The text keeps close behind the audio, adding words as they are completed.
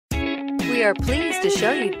We are pleased to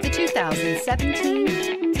show you the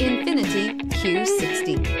 2017 INFINITI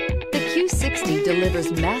Q60. The Q60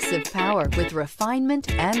 delivers massive power with refinement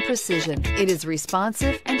and precision. It is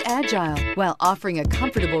responsive and agile while offering a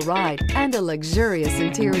comfortable ride and a luxurious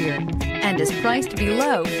interior, and is priced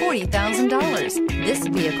below $40,000. This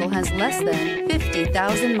vehicle has less than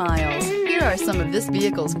 50,000 miles. Here are some of this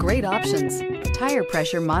vehicle's great options: tire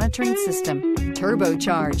pressure monitoring system,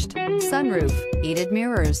 turbocharged, sunroof, heated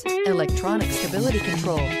mirrors, electronic stability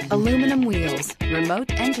control, aluminum wheels,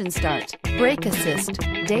 remote engine start, brake assist,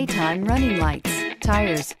 daytime running lights,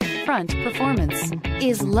 tires, front performance.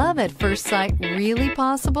 Is love at first sight really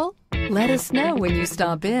possible? Let us know when you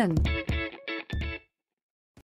stop in.